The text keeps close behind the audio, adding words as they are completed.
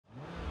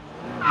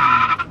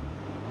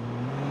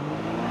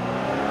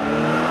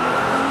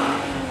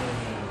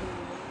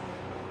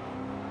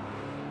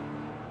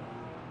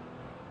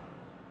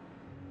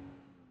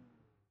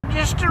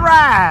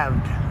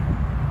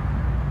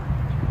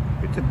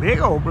at the big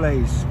old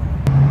place.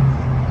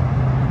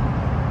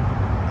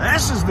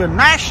 This is the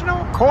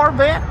National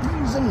Corvette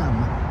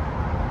Museum.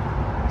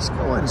 Let's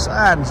go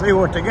inside and see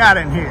what they got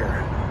in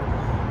here.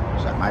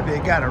 So that might be, they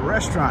got a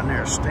restaurant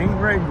there,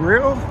 Stingray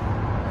Grill.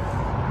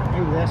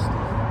 Maybe that's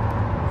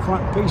the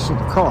front piece of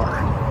the car.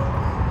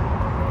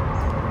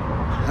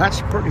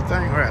 That's a pretty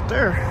thing right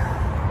there.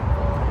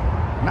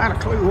 Not a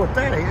clue what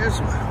that is.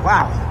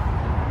 Wow.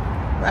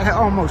 That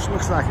almost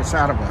looks like it's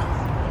out of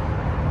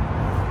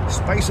a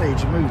space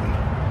age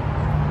movie.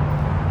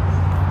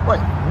 Wait,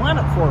 when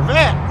a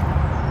Corvette?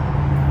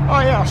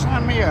 Oh yeah,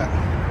 sign me up.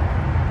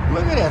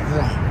 Look at that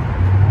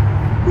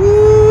thing.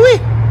 Woo-wee.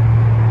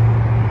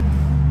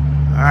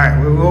 All right,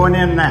 we're going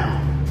in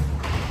now.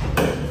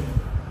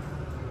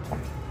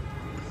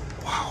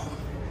 Wow.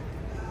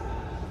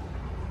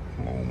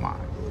 Oh my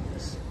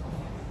goodness.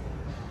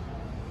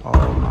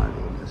 Oh my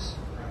goodness.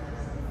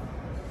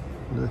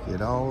 Look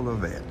at all the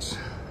vets.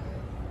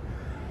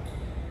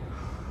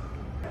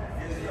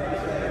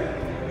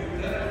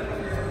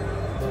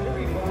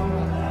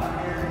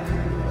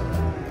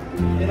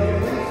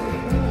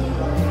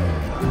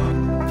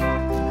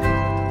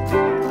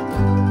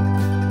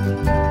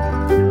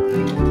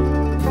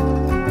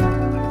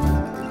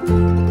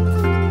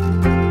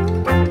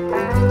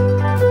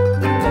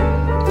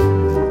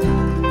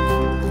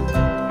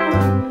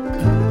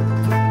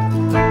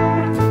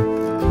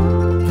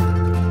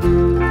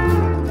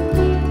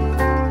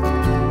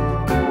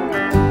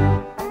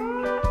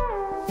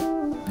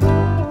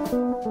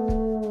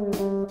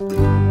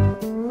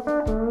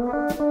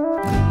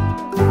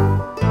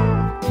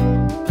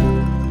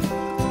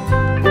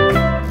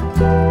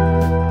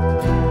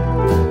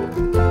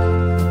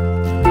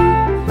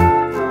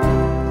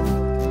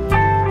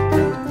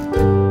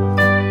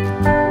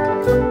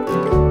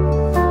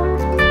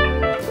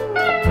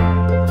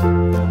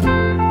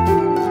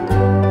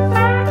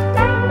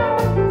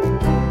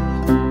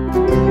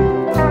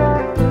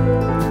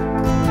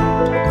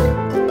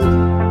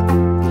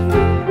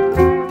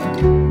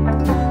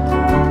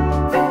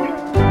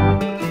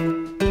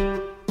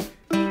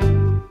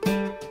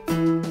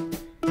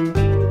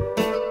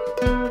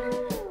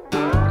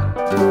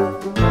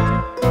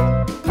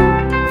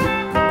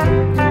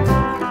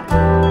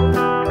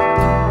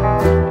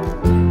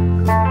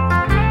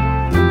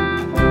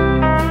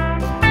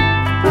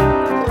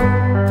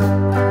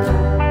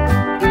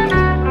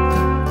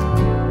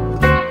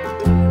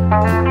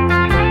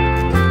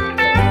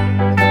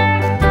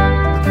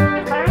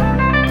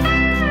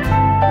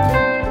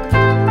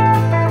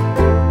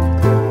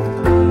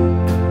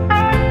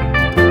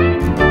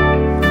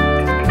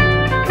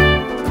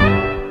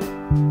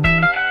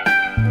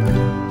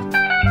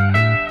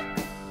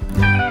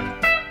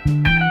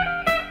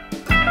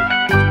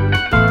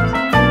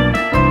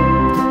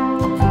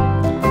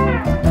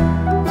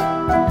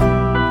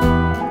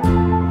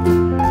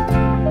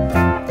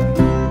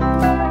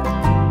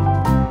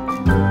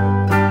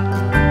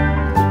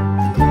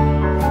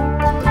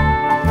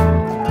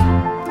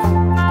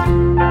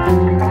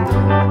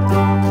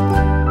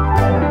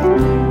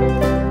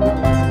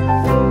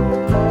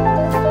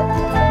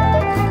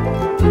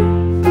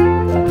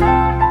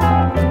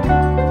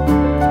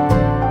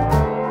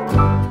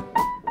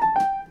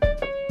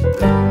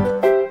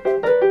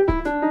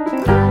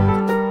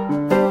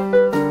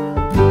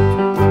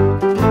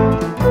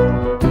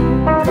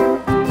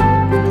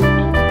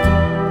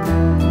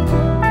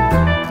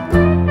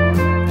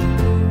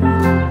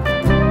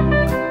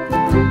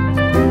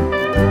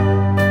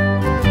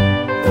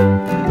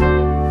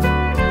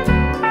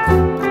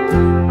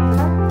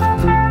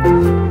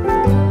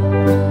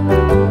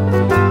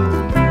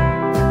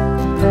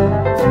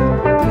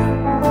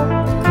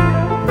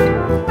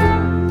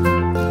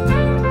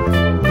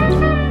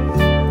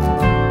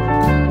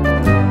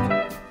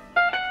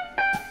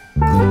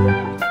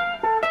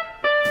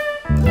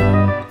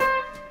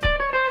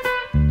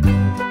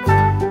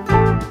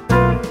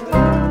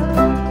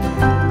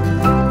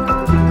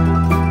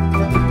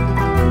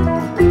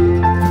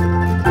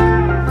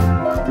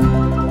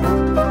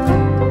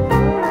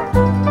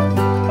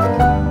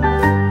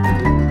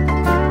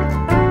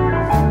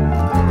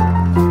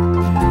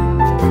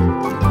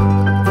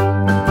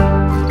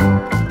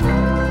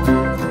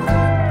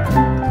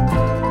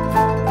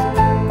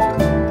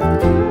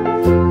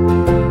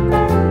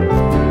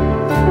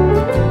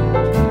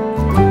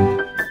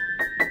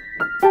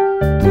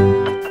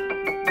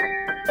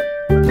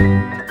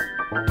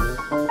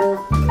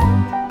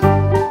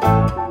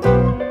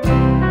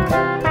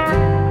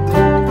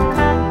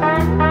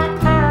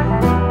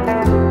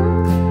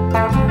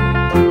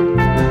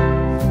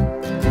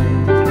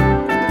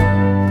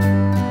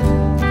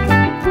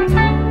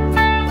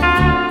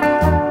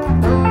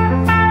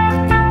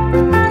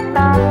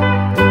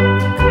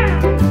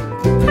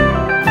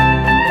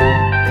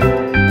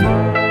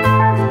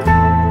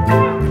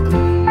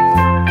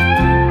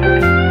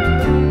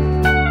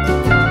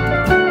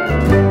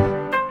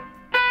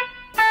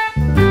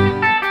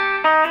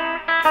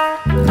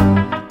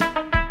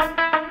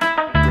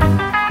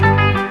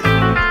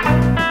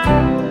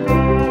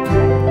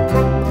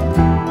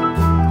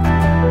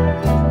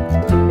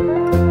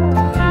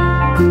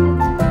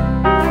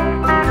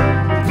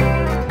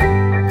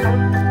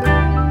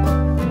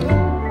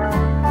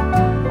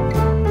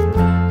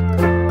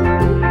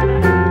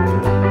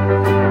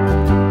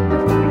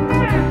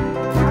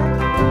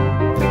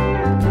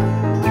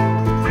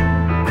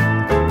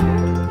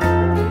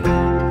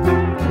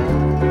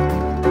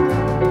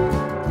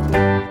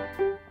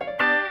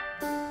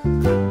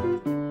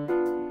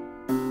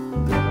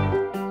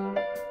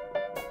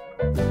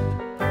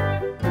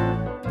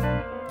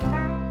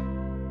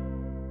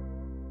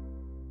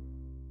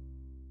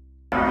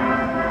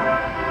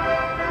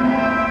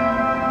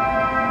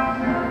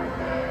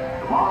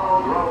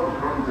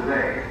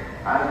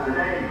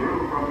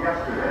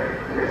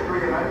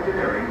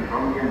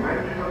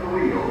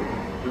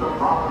 the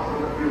promise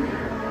of the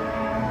future.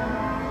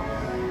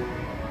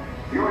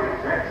 Buick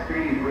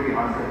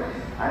XP300,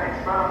 an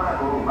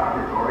experimental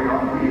laboratory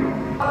on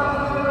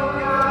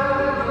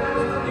wheels.